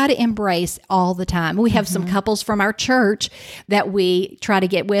try to embrace all the time. We have some couples from our church that we try to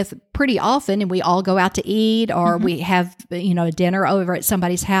get with pretty often, and we all go out to eat, or we have, a dinner over at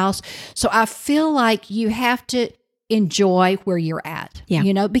somebody's house. So I feel like you have to enjoy where you're at,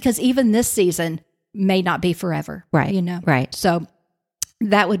 because even this season may not be forever, right? Right. So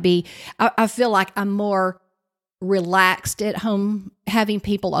that would be, I feel like I'm more relaxed at home having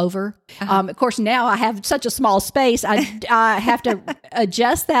people over. Of course, now I have such a small space. I have to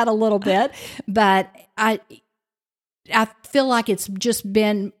adjust that a little bit, but I feel like it's just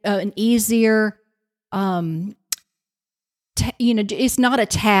been an easier, it's not a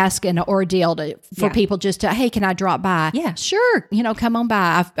task and an ordeal for people just to, hey, can I drop by? Yeah, sure. Come on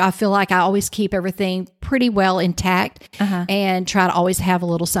by. I feel like I always keep everything pretty well intact and try to always have a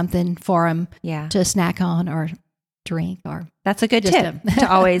little something for them to snack on or drink. Or that's a good tip to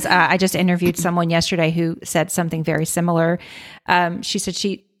always. I just interviewed someone yesterday who said something very similar. She said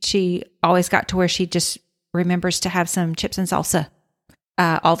she always got to where she just remembers to have some chips and salsa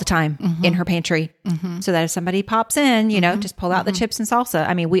all the time in her pantry, so that if somebody pops in, just pull out the chips and salsa.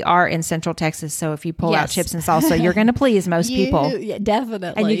 I mean, we are in Central Texas, so if you pull out chips and salsa, you're going to please most people. Yeah,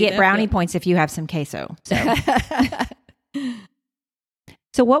 definitely. And you get brownie points if you have some queso.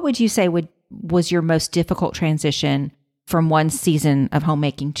 So what would you say was your most difficult transition from one season of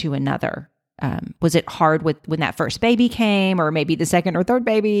homemaking to another? Was it hard when that first baby came, or maybe the second or third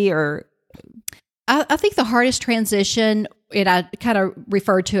baby? Or I think the hardest transition, and I kind of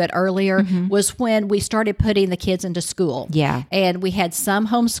referred to it earlier, was when we started putting the kids into school. Yeah. And we had some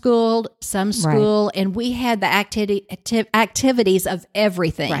homeschooled, some school, and we had the activities of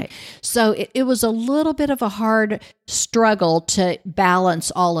everything. Right. So it was a little bit of a hard struggle to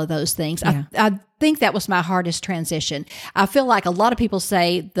balance all of those things. Yeah. I think that was my hardest transition. I feel like a lot of people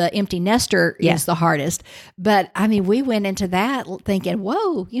say the empty nester is the hardest, but I mean, we went into that thinking,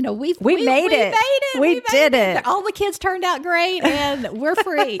 whoa, we made it. We did it. All the kids turned out great, and we're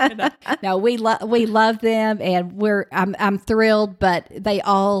free. No, we love them, and I'm thrilled. But they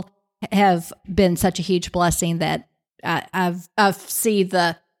all have been such a huge blessing that I've seen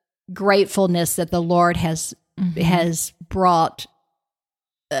the gratefulness that the Lord has brought.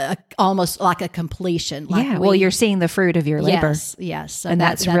 Almost like a completion. Well, you're seeing the fruit of your labor. Yes. So and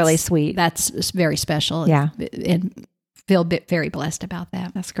that's really sweet. That's very special. Yeah. And feel very blessed about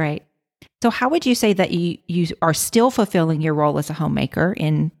that. That's great. So how would you say that you are still fulfilling your role as a homemaker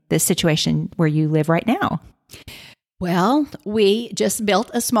in this situation where you live right now? Well, we just built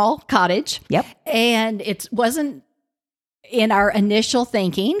a small cottage. Yep. And it wasn't in our initial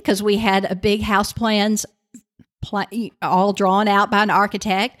thinking because we had a big house plans all drawn out by an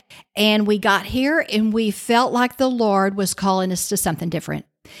architect. And we got here and we felt like the Lord was calling us to something different.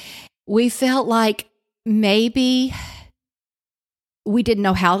 We felt like maybe we didn't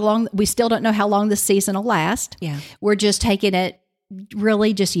know how long, we still don't know how long this season will last. Yeah. We're just taking it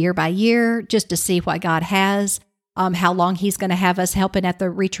really just year by year, just to see what God has. How long he's going to have us helping at the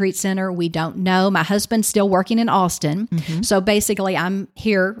retreat center, we don't know. My husband's still working in Austin. So basically I'm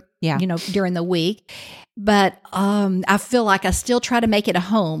here, during the week. But I feel like I still try to make it a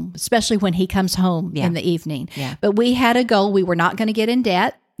home, especially when he comes home in the evening. Yeah. But we had a goal. We were not going to get in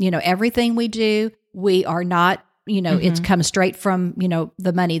debt. Everything we do, We are not, it's come straight from,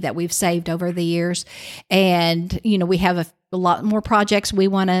 the money that we've saved over the years. And, we have a lot more projects we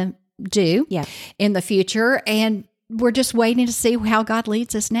want to do in the future. And we're just waiting to see how God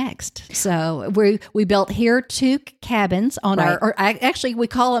leads us next. So we built here 2 cabins on actually we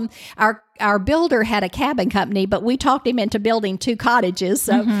call them our builder had a cabin company, but we talked him into building 2 cottages.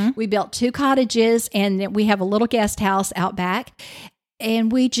 So we built 2 cottages, and we have a little guest house out back.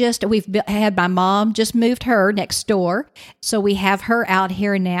 And we've had my mom just moved her next door. So we have her out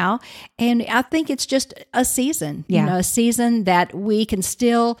here now. And I think it's just a season, a season that we can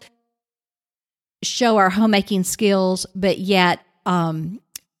still show our homemaking skills, but yet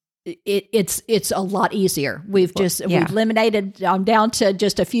it's a lot easier. We've eliminated down to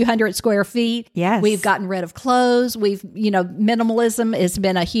just a few hundred square feet. Yes. We've gotten rid of clothes. Minimalism has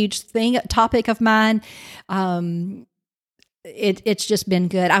been a huge topic of mine. It's just been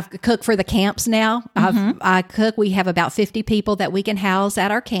good. I've cooked for the camps now. I cook. We have about 50 people that we can house at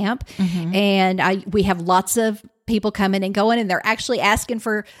our camp, and we have lots of people coming and going, and they're actually asking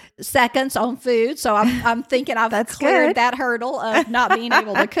for seconds on food. So I'm thinking I've cleared that hurdle of not being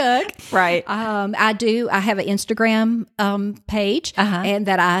able to cook. Right. I have an Instagram page, and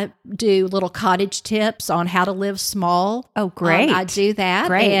that I do little cottage tips on how to live small. Oh, great. I do that.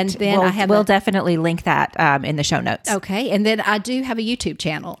 Great. And then we'll definitely link that in the show notes. Okay. And then I do have a YouTube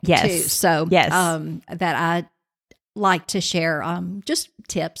channel too. So that I like to share just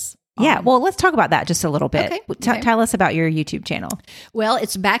tips. Yeah, well, let's talk about that just a little bit. Okay. Tell us about your YouTube channel. Well,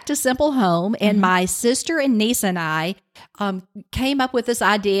 it's Back to Simple Home, and my sister and niece and I came up with this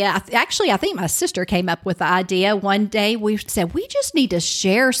idea. I think my sister came up with the idea. One day we said, we just need to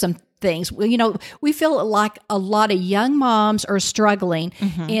share some things. We feel like a lot of young moms are struggling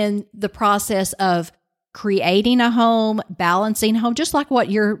in the process of creating a home, balancing home, just like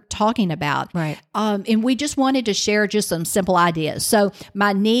what you're talking about. Right. And we just wanted to share just some simple ideas. So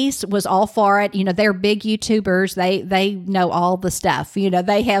my niece was all for it. They're big YouTubers. They know all the stuff.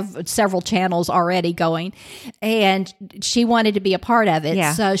 They have several channels already going, and she wanted to be a part of it.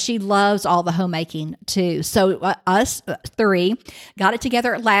 Yeah. So she loves all the homemaking too. So us 3 got it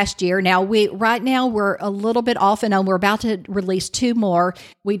together last year. Now we're a little bit off and on. We're about to release 2 more.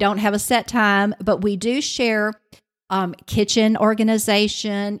 We don't have a set time, but we do share kitchen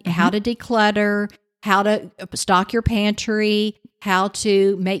organization, how to declutter, how to stock your pantry, how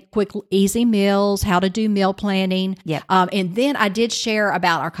to make quick, easy meals, how to do meal planning. Yeah. And then I did share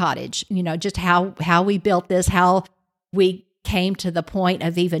about our cottage, just how we built this, how we came to the point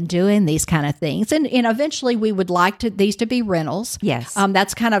of even doing these kind of things. And eventually we would like these to be rentals. Yes.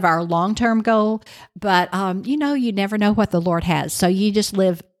 That's kind of our long-term goal. But, you never know what the Lord has. So you just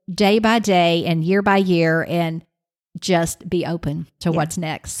live day by day and year by year and just be open to what's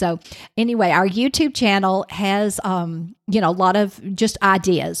next. So anyway, our YouTube channel has, a lot of just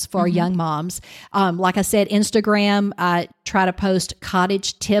ideas for young moms. Like I said, Instagram, I try to post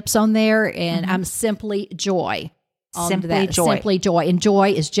cottage tips on there, and I'm Simply Joy. Simply Joy. Simply Joy. And joy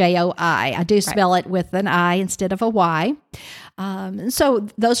is Joi. I do spell it with an I instead of a Y. So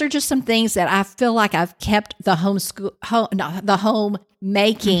those are just some things that I feel like I've kept the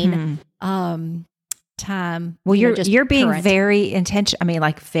homemaking time. Well, you're being current. Very intentional. I mean,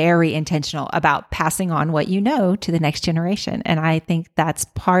 very intentional about passing on what you know to the next generation. And I think that's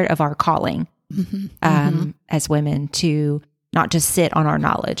part of our calling as women, to not just sit on our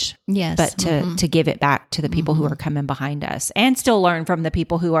knowledge, but to give it back to the people who are coming behind us, and still learn from the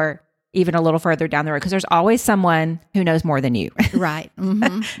people who are even a little further down the road, because there's always someone who knows more than you. Right.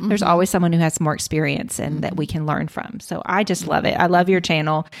 There's always someone who has more experience and that we can learn from. So I just love it. I love your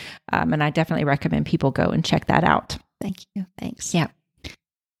channel. And I definitely recommend people go and check that out. Thank you. Thanks. Yeah.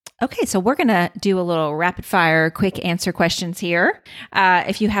 Okay, so we're going to do a little rapid fire, quick answer questions here.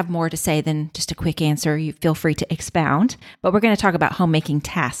 If you have more to say than just a quick answer, you feel free to expound. But we're going to talk about homemaking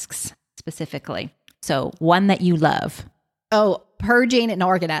tasks specifically. So one that you love. Oh, purging and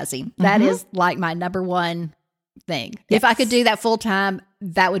organizing. That is like my number one thing. Yes. If I could do that full time,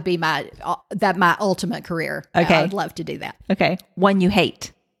 that would be my ultimate career. Okay. I would love to do that. Okay. One you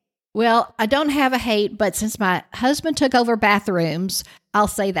hate. Well, I don't have a hate, but since my husband took over bathrooms, I'll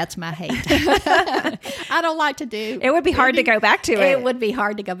say that's my hate. I don't like to do. It would be hard to go back to it. It would be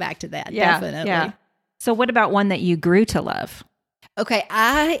hard to go back to that. Yeah, definitely. Yeah. So what about one that you grew to love? Okay.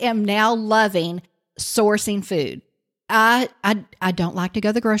 I am now loving sourcing food. I don't like to go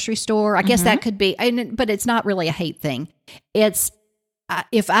to the grocery store. I guess that could be, but it's not really a hate thing. It's,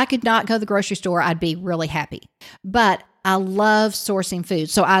 if I could not go to the grocery store, I'd be really happy. But I love sourcing food.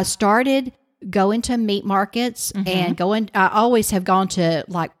 So I started going to meat markets and I always have gone to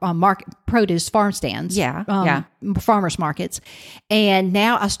like market produce farm stands. Farmers markets. And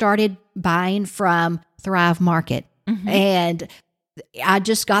now I started buying from Thrive Market. And I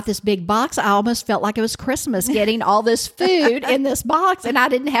just got this big box. I almost felt like it was Christmas getting all this food in this box, and I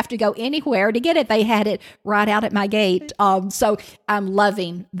didn't have to go anywhere to get it. They had it right out at my gate. So I'm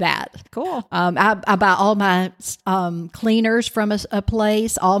loving that. Cool. I buy all my cleaners from a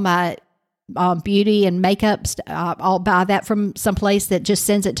place, all my beauty and makeup. I'll buy that from some place that just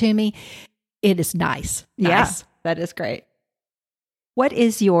sends it to me. It is nice. Yeah, that is great. What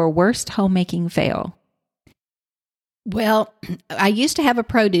is your worst homemaking fail? Well, I used to have a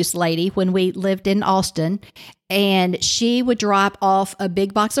produce lady when we lived in Austin, and she would drop off a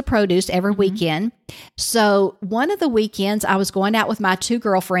big box of produce every weekend. So one of the weekends, I was going out with my 2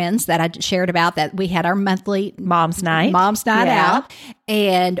 girlfriends that I shared about, that we had our monthly Mom's night out.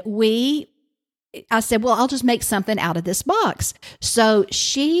 And I said, well, I'll just make something out of this box. So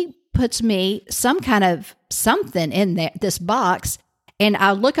she puts me some kind of something in this box. And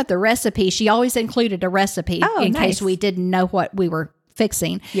I look at the recipe. She always included a recipe in case we didn't know what we were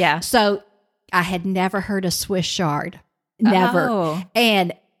fixing. Yeah. So I had never heard of Swiss chard. Never. Oh.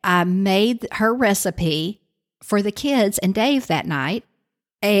 And I made her recipe for the kids and Dave that night.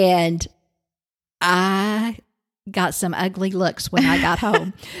 And I got some ugly looks when I got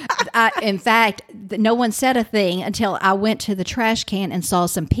home. In fact, no one said a thing until I went to the trash can and saw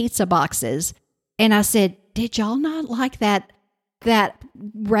some pizza boxes. And I said, did y'all not like that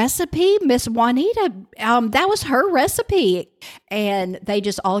recipe, Miss Juanita? That was her recipe. And they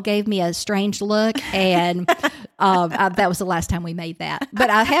just all gave me a strange look. And that was the last time we made that.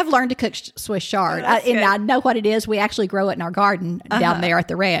 But I have learned to cook Swiss chard. And I know what it is. We actually grow it in our garden down there at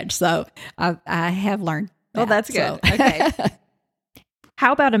the ranch. So I have learned that. Well, that's good. Okay.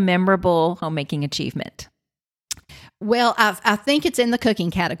 How about a memorable homemaking achievement? Well, I think it's in the cooking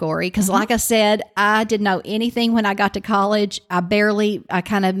category because, like I said, I didn't know anything when I got to college. I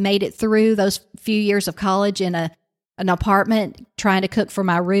kind of made it through those few years of college in an apartment trying to cook for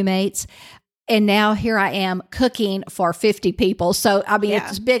my roommates. And now here I am cooking for 50 people. So, I mean,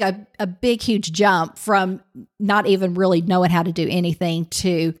 it's a big, huge jump from not even really knowing how to do anything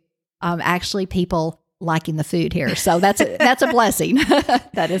to actually people liking the food here. So that's a blessing.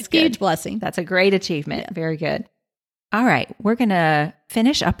 That is good. Huge blessing. That's a great achievement. Yeah. Very good. All right, we're going to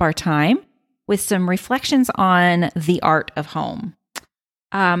finish up our time with some reflections on the art of home.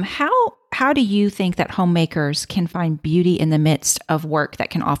 How do you think that homemakers can find beauty in the midst of work that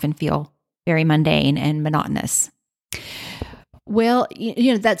can often feel very mundane and monotonous? Well,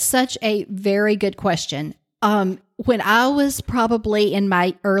 that's such a very good question. When I was probably in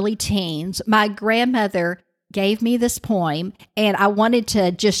my early teens, my grandmother gave me this poem, and I wanted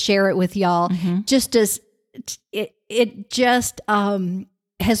to just share it with y'all, just as it just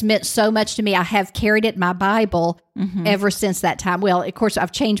has meant so much to me. I have carried it in my Bible ever since that time. Well, of course,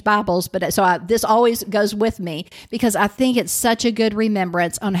 I've changed Bibles, but this always goes with me because I think it's such a good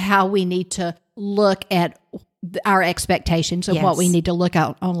remembrance on how we need to look at our expectations of what we need to look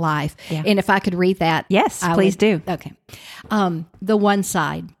out on life. Yeah. And if I could read that. Yes, please do. Okay. The one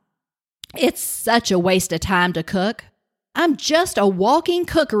side. It's such a waste of time to cook. I'm just a walking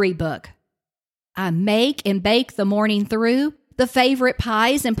cookery book. I make and bake the morning through, the favorite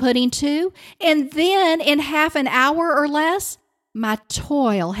pies and pudding too, and then in half an hour or less, my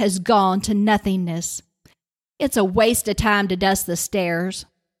toil has gone to nothingness. It's a waste of time to dust the stairs,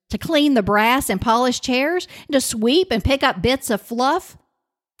 to clean the brass and polish chairs, and to sweep and pick up bits of fluff,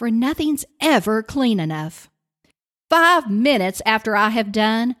 for nothing's ever clean enough. 5 minutes after I have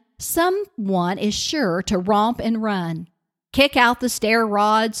done, someone is sure to romp and run, kick out the stair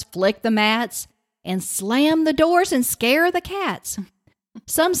rods, flick the mats, and slam the doors and scare the cats.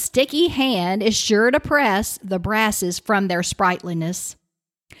 Some sticky hand is sure to press the brasses from their sprightliness.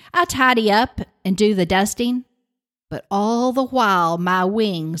 I tidy up and do the dusting, but all the while my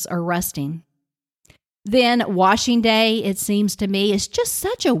wings are rusting. Then washing day, it seems to me, is just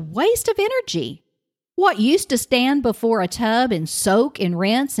such a waste of energy. What used to stand before a tub and soak and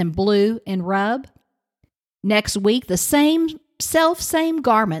rinse and blue and rub? Next week, the same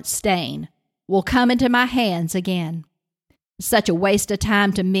garment stain will come into my hands again. Such a waste of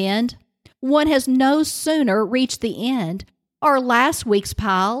time to mend. One has no sooner reached the end, or last week's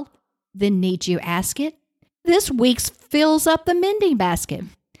pile, than need you ask it? This week's fills up the mending basket.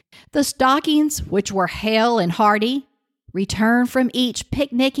 The stockings, which were hale and hearty, return from each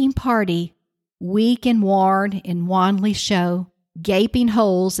picnicking party, weak and worn and wanly show gaping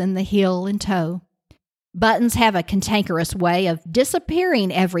holes in the heel and toe. Buttons have a cantankerous way of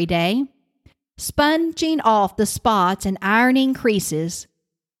disappearing every day. sponging off the spots and ironing creases.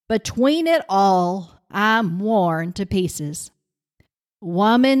 Between it all, I'm worn to pieces.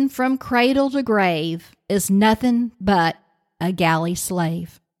 Woman from cradle to grave is nothing but a galley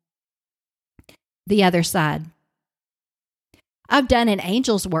slave. The other side. I've done an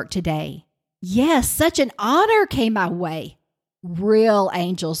angel's work today. Yes, such an honor came my way. Real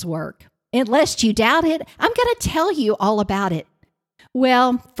angel's work. And lest you doubt it, I'm going to tell you all about it.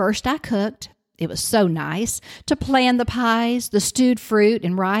 Well, first I cooked. It was so nice to plan the pies, the stewed fruit,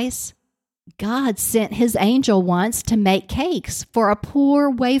 and rice. God sent his angel once to make cakes for a poor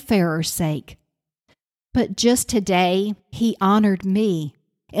wayfarer's sake. But just today, he honored me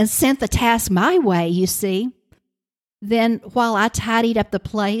and sent the task my way, you see. Then, while I tidied up the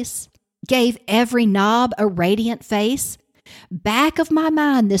place, gave every knob a radiant face, back of my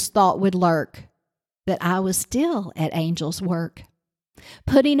mind this thought would lurk, that I was still at angel's work,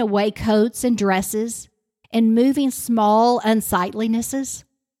 putting away coats and dresses, and moving small unsightlinesses.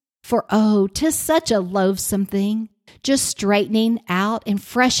 For oh, 'tis such a loathsome thing, just straightening out and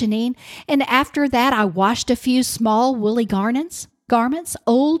freshening, and after that I washed a few small woolly garments,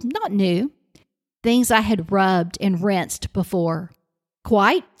 old, not new, things I had rubbed and rinsed before,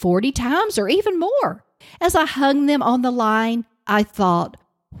 quite 40 times or even more. As I hung them on the line, I thought,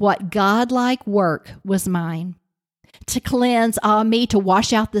 what godlike work was mine, to cleanse me, to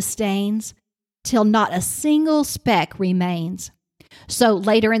wash out the stains, till not a single speck remains. So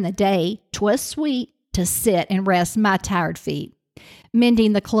later in the day, 'twas sweet to sit and rest my tired feet,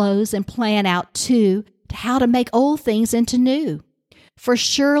 mending the clothes and plan out, too, how to make old things into new. For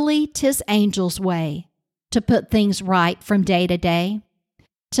surely 'tis angel's way to put things right from day to day,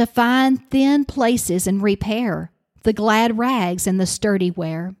 to find thin places and repair the glad rags and the sturdy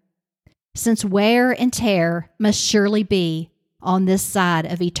wear, since wear and tear must surely be on this side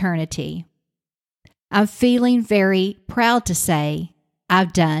of eternity. I'm feeling very proud to say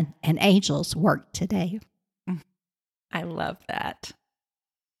I've done an angel's work today. I love that.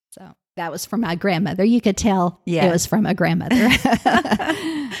 So that was from my grandmother. You could tell it was from a grandmother.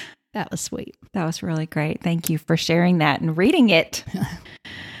 That was sweet. That was really great. Thank you for sharing that and reading it.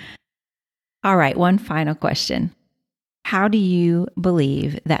 All right, one final question. How do you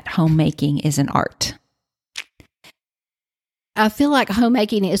believe that homemaking is an art? I feel like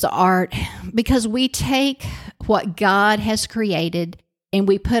homemaking is art because we take what God has created and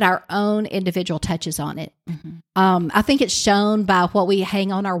we put our own individual touches on it. Mm-hmm. I think it's shown by what we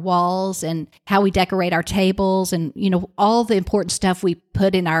hang on our walls and how we decorate our tables and, all the important stuff we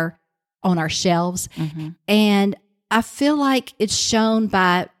put on our shelves. Mm-hmm. And I feel like it's shown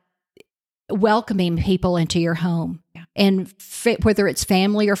by welcoming people into your home and whether it's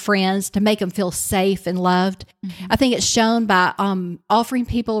family or friends, to make them feel safe and loved. Mm-hmm. I think it's shown by offering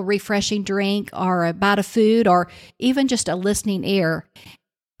people a refreshing drink or a bite of food or even just a listening ear.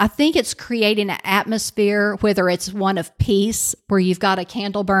 I think it's creating an atmosphere, whether it's one of peace where you've got a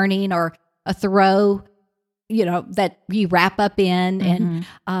candle burning or a throw, that you wrap up in,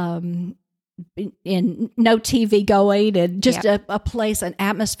 mm-hmm. and no TV going, and just a place, an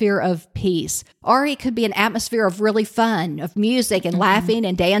atmosphere of peace. Or it could be an atmosphere of really fun, of music and mm-hmm. laughing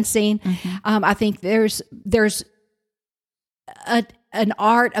and dancing. Mm-hmm. I think there's an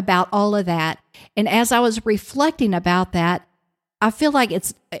art about all of that. And as I was reflecting about that, I feel like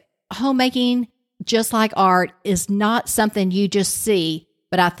it's homemaking, just like art, is not something you just see,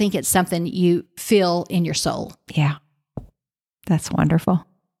 but I think it's something you feel in your soul. Yeah. That's wonderful.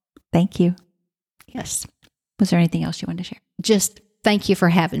 Thank you. Yes. Was there anything else you wanted to share? Just thank you for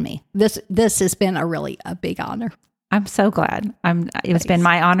having me. This has been a big honor. I'm so glad. It's been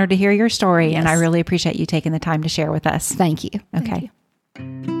my honor to hear your story, and I really appreciate you taking the time to share with us. Thank you. Okay.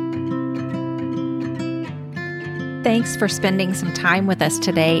 Thanks for spending some time with us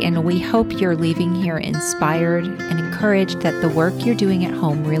today, and we hope you're leaving here inspired and encouraged that the work you're doing at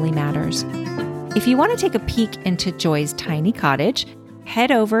home really matters. If you want to take a peek into Joy's tiny cottage,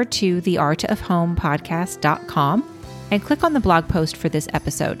 head over to theartofhomepodcast.com and click on the blog post for this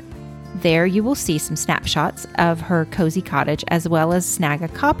episode. There you will see some snapshots of her cozy cottage, as well as snag a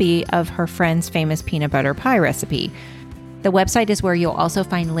copy of her friend's famous peanut butter pie recipe. The website is where you'll also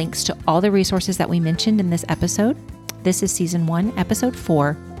find links to all the resources that we mentioned in this episode. This is Season 1, Episode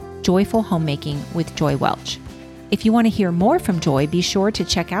 4, Joyful Homemaking with Joy Welch. If you want to hear more from Joy, be sure to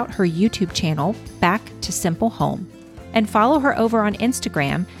check out her YouTube channel, Back to Simple Home, and follow her over on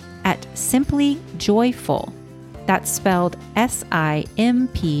Instagram at Simply Joyful. That's spelled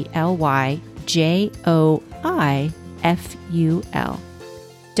SimplyJoyful.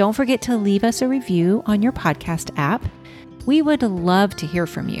 Don't forget to leave us a review on your podcast app. We would love to hear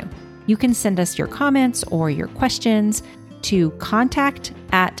from you. You can send us your comments or your questions to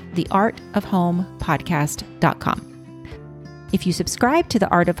contact@theartofhomepodcast.com. If you subscribe to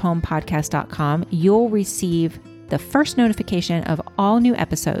theartofhomepodcast.com, you'll receive the first notification of all new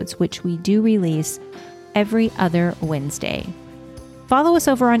episodes, which we do release every other Wednesday. Follow us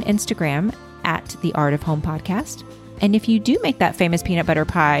over on Instagram at The Art of Home Podcast. And if you do make that famous peanut butter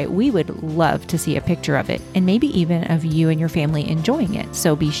pie, we would love to see a picture of it and maybe even of you and your family enjoying it.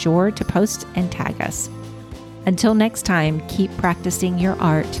 So be sure to post and tag us. Until next time, keep practicing your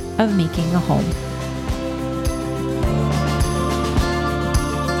art of making a home.